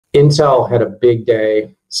Intel had a big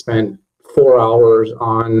day, spent 4 hours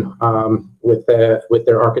on with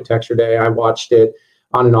their architecture day. I watched it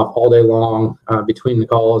on and off all day long between the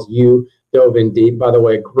calls. You dove in deep. By the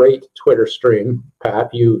way, great Twitter stream,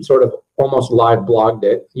 Pat. You sort of almost live blogged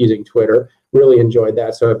it using Twitter. Really enjoyed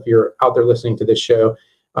that. So if you're out there listening to this show,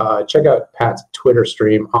 check out Pat's Twitter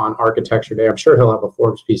stream on Architecture Day. I'm sure he'll have a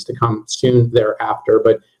Forbes piece to come soon thereafter,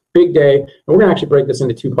 but big day. And we're going to actually break this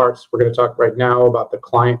into two parts. We're going to talk right now about the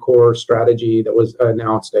client core strategy that was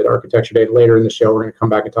announced at Architecture Day. Later in the show, we're going to come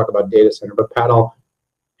back and talk about data center. But Pat, I'll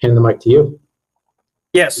hand the mic to you.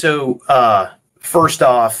 Yeah, so first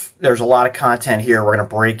off, there's a lot of content here. We're going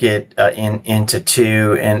to break it into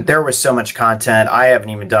two. And there was so much content. I haven't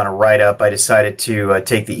even done a write-up. I decided to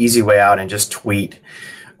take the easy way out and just tweet,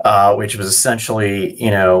 which was essentially,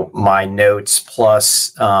 my notes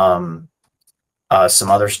plus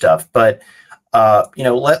some other stuff. But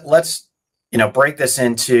let's break this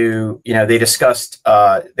into, they discussed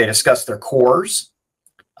their cores,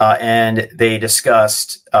 and they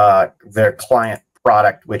discussed their client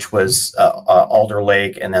product, which was Alder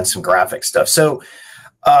Lake, and then some graphic stuff. So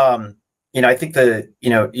I think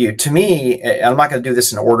to me, I'm not going to do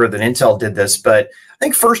this in order that Intel did this, but I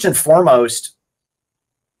think first and foremost,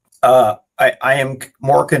 I am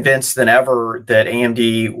more convinced than ever that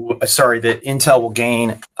that Intel will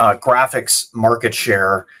gain graphics market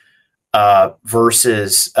share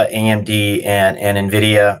versus AMD and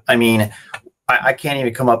NVIDIA. I mean, I can't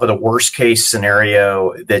even come up with a worst case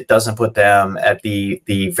scenario that doesn't put them at the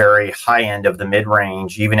very high end of the mid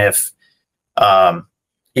range, even if AMD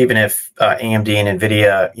and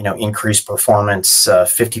NVIDIA increase performance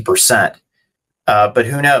 50%. But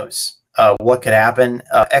who knows? What could happen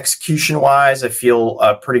execution-wise? I feel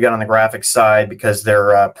pretty good on the graphics side because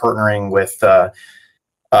they're partnering with,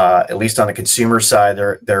 at least on the consumer side,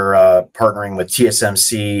 they're partnering with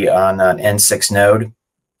TSMC on an N6 node,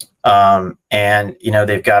 and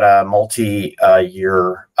they've got a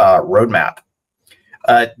multi-year roadmap.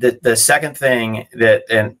 The second thing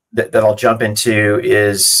that I'll jump into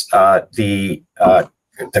is the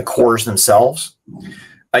cores themselves.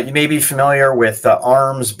 You may be familiar with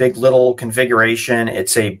ARM's big little configuration.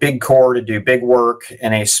 It's a big core to do big work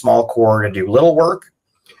and a small core to do little work.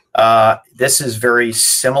 This is very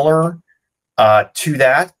similar to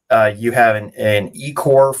that. You have an E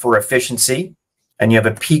core for efficiency, and you have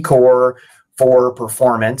a P core for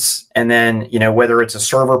performance. And then, whether it's a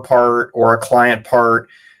server part or a client part,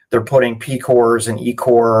 they're putting P cores and E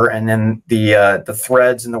core, and then the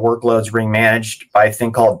threads and the workloads are being managed by a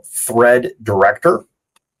thing called Thread Director.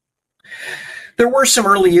 There were some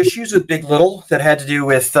early issues with Big Little that had to do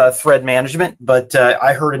with thread management, but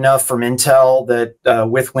I heard enough from Intel that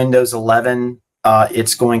with Windows 11,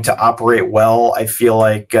 it's going to operate well. I feel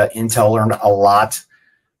like Intel learned a lot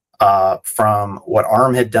from what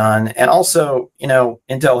ARM had done. And also,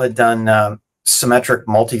 Intel had done symmetric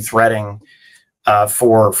multi-threading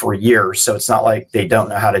for years. So it's not like they don't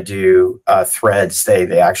know how to do threads.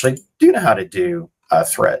 They actually do know how to do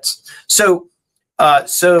threads. So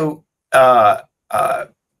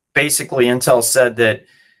basically Intel said that,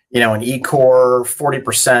 an E-core,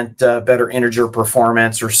 40% better integer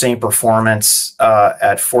performance or same performance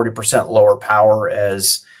at 40% lower power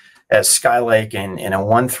as Skylake in a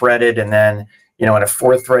one-threaded, and then, in a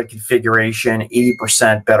four-thread configuration,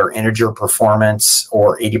 80% better integer performance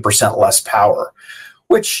or 80% less power,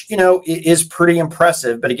 which, is pretty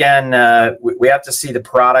impressive. But again, we have to see the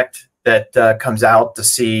product that comes out to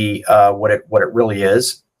see what it really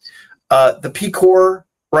is. The P-core,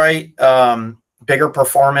 right? Bigger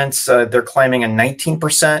performance. They're claiming a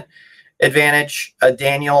 19% advantage,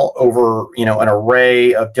 Daniel, over an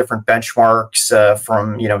array of different benchmarks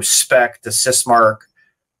from Spec to Sysmark,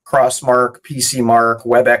 Crossmark, PCMark,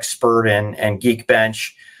 WebExpert, and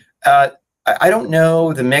Geekbench. I don't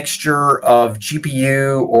know the mixture of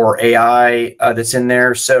GPU or AI that's in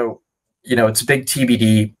there, so it's a big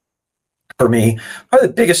TBD for me. Probably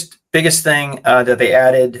the biggest thing that they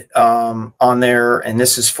added on there, and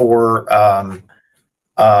this is for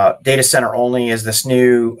data center only, is this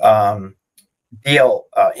new DL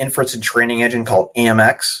inference and training engine called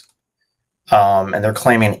AMX, and they're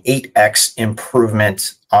claiming 8x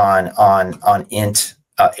improvement on Int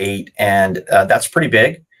 8, and that's pretty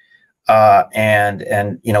big.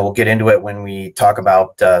 And we'll get into it when we talk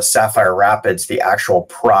about Sapphire Rapids, the actual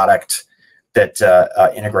product that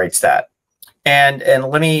integrates that. And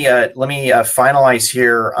let me finalize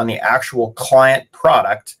here on the actual client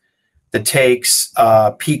product that takes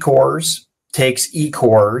P cores, takes E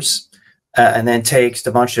cores, and then takes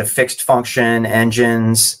a bunch of fixed function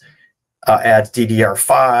engines, adds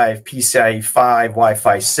DDR5, PCIe 5,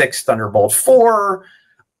 Wi-Fi 6, Thunderbolt 4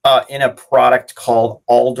 in a product called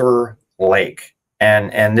Alder Lake.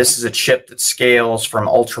 And this is a chip that scales from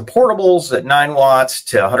ultra portables at 9 watts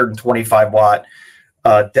to 125 watt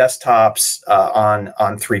desktops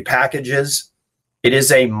on 3 packages. It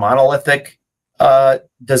is a monolithic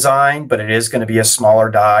design, but it is going to be a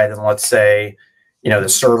smaller die than, let's say, the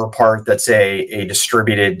server part that's a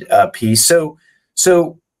distributed piece. So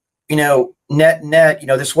net,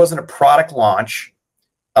 this wasn't a product launch.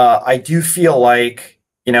 I do feel like,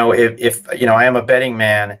 if I am a betting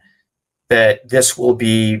man, that this will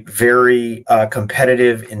be very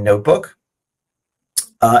competitive in notebook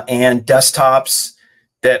and desktops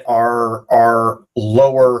that are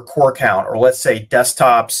lower core count, or let's say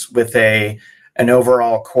desktops with an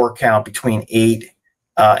overall core count between 8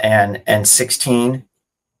 and 16.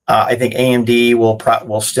 I think AMD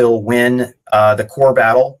will still win the core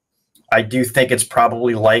battle. I do think it's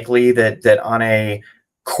probably likely that on a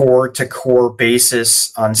core-to-core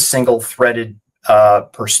basis, on single-threaded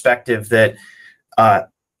perspective, that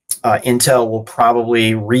Intel will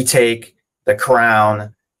probably retake the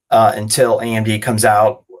crown until AMD comes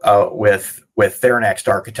out with their next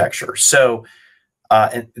architecture. So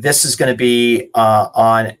this is going to be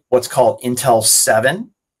on what's called Intel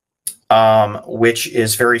 7, which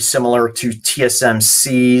is very similar to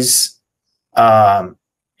TSMC's.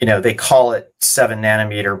 They call it 7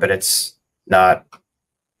 nanometer, but it's not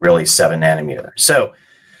really 7 nanometer. So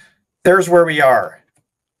there's where we are.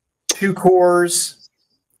 2 cores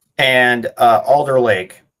and Alder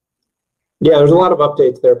Lake. Yeah, there's a lot of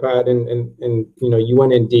updates there, Pat, and you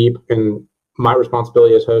went in deep, and my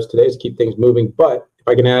responsibility as host today is to keep things moving. But if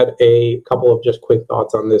I can add a couple of just quick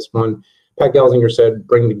thoughts on this one. Pat Gelsinger said,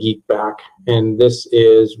 bring the geek back. And this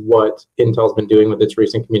is what Intel's been doing with its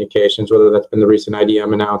recent communications, whether that's been the recent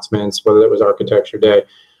IDM announcements, whether that was Architecture Day.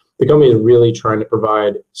 The company is really trying to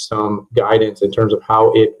provide some guidance in terms of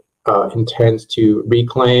how it intends to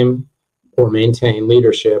reclaim or maintain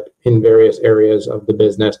leadership in various areas of the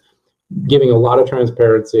business, giving a lot of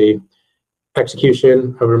transparency.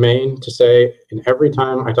 Execution, I remain to say, and every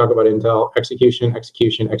time I talk about Intel, execution,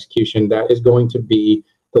 that is going to be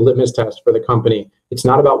the litmus test for the company. It's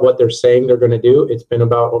not about what they're saying they're going to do. It's been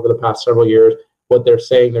about, over the past several years, what they're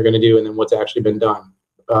saying they're going to do and then what's actually been done.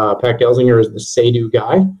 Pat Gelsinger is the say-do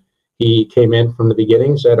guy. He came in from the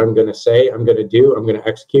beginning, said, I'm going to say, I'm going to do, I'm going to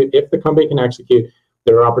execute. If the company can execute,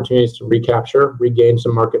 there are opportunities to recapture, regain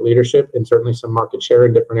some market leadership, and certainly some market share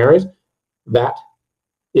in different areas. That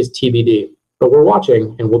is TBD. But we're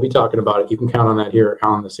watching, and we'll be talking about it. You can count on that here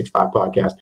on the 6-5 podcast.